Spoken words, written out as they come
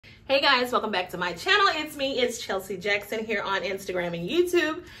Hey guys, welcome back to my channel. It's Chelsea Jackson here on Instagram and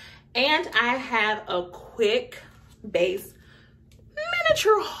YouTube. And I have a quick Béis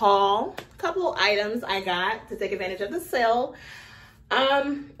miniature haul. A couple of items I got to take advantage of the sale.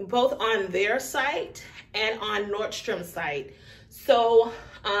 Both on their site and on Nordstrom site. So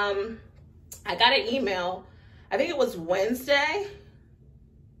I got an email, I think it was Wednesday.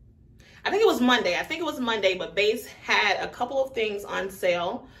 I think it was Monday, but Béis had a couple of things on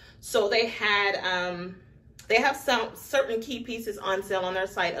sale. So they have some certain key pieces on sale on their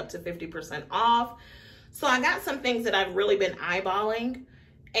site up to 50% off. So I got some things that I've really been eyeballing,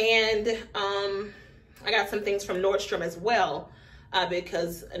 and I got some things from Nordstrom as well,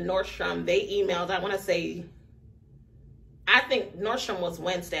 because Nordstrom, they emailed, I think Nordstrom was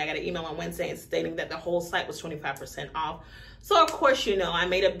Wednesday. I got an email on Wednesday stating that the whole site was 25% off. So of course, you know, I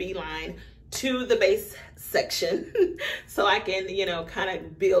made a beeline to the Béis section so I can, you know, kind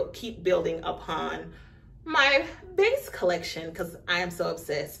of keep building upon my Béis collection because I am so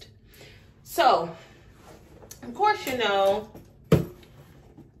obsessed. So, of course, you know,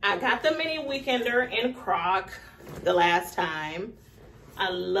 I got the mini weekender in croc the last time. I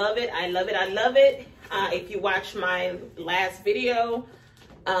love it. I love it. I love it. If you watch my last video,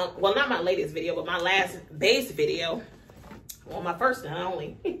 well, not my latest video, but my last Béis video, well, my first and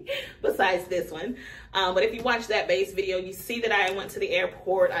only, besides this one. But if you watch that Béis video, you see that I went to the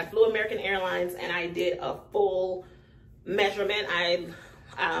airport. I flew American Airlines and I did a full measurement.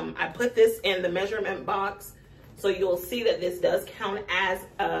 I put this in the measurement box, so you'll see that this does count as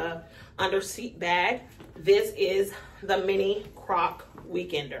a underseat bag. This is the mini croc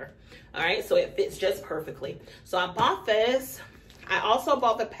weekender. All right, so it fits just perfectly. So I bought this. I also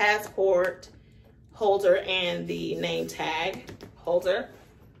bought the passport holder and the name tag holder.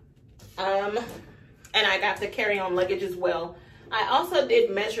 And I got the carry-on luggage as well. I also did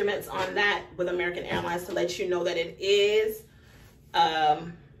measurements on that with American Airlines to let you know that it is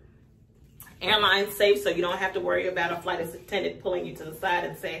airline safe, so you don't have to worry about a flight attendant pulling you to the side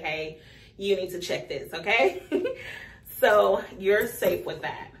and say, hey, you need to check this, okay? So you're safe with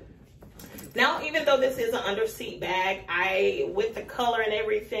that. Now, even though this is an underseat bag, with the color and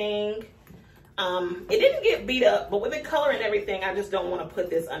everything, it didn't get beat up, but with the color and everything, I just don't want to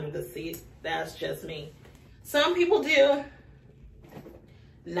put this under the seat. That's just me. Some people do,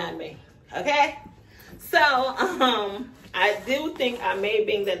 not me, okay? So, I do think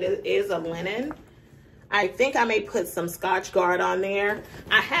being that it is a linen, I think I may put some Scotch Guard on there.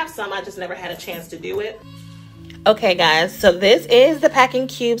 I have some, I just never had a chance to do it. Okay, guys, so this is the packing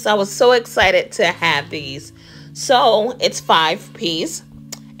cubes. I was so excited to have these. So, it's 5-piece.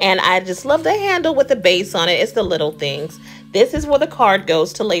 And I just love the handle with the base on it. It's the little things. This is where the card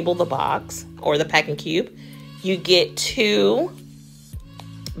goes to label the box or the packing cube. You get 2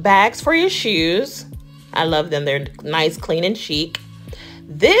 bags for your shoes. I love them. They're nice, clean, and chic.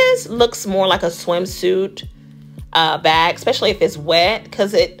 This looks more like a swimsuit bag, especially if it's wet,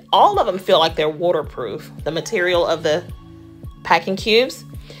 because all of them feel like they're waterproof, the material of the packing cubes.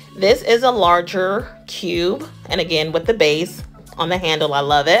 This is a larger cube, and again, with the base on the handle, I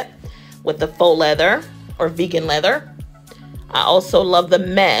love it, with the faux leather or vegan leather. I also love the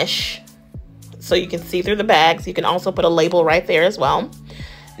mesh, so you can see through the bags. You can also put a label right there as well.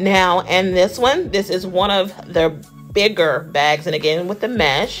 Now, and this is one of the bigger bags, and again, with the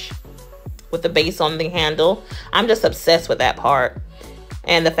mesh, with the base on the handle. I'm just obsessed with that part,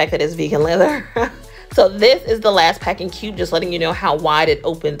 and the fact that it's vegan leather. So this is the last packing cube, just letting you know how wide it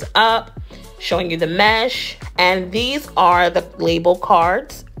opens up, showing you the mesh. And these are the label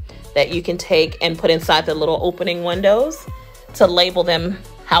cards that you can take and put inside the little opening windows to label them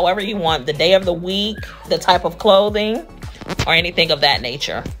however you want, the day of the week, the type of clothing, or anything of that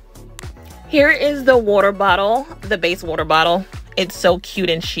nature. Here is the water bottle, the Béis water bottle. It's so cute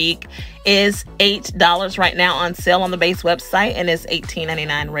and chic. Is $8 right now on sale on the Béis website, and it's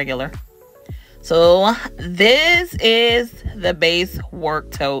 $18.99 regular. So this is the Béis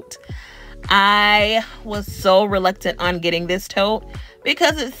work tote. I was so reluctant on getting this tote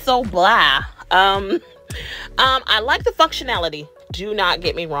because it's so blah. I like the functionality. Do not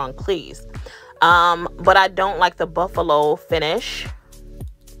get me wrong, please. But I don't like the buffalo finish.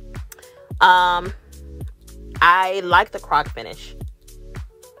 I like the croc finish,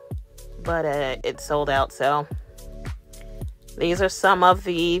 but it's sold out. So these are some of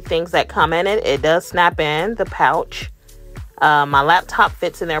the things that come in it. It does snap in the pouch. My laptop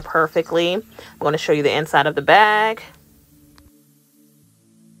fits in there perfectly. I'm going to show you the inside of the bag.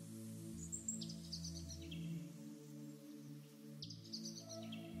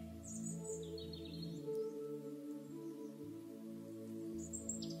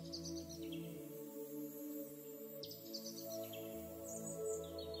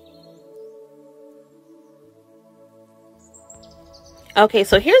 Okay,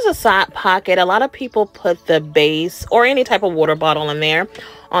 so here's a side pocket. A lot of people put the Béis or any type of water bottle in there.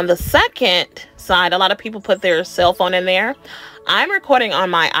 On the second side, a lot of people put their cell phone in there. I'm recording on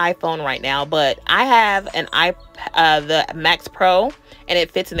my iPhone right now, but I have an the Max Pro, and it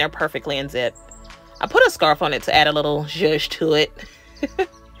fits in there perfectly and zip. I put a scarf on it to add a little zhuzh to it.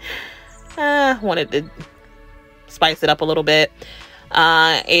 Wanted to spice it up a little bit.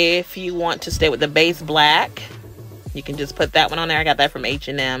 If you want to stay with the Béis black, you can just put that one on there. I got that from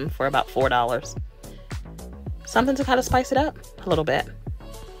H&M for about $4. Something to kind of spice it up a little bit.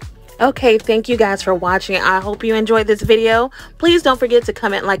 Okay, thank you guys for watching. I hope you enjoyed this video. Please don't forget to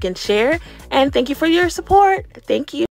comment, like, and share. And thank you for your support. Thank you.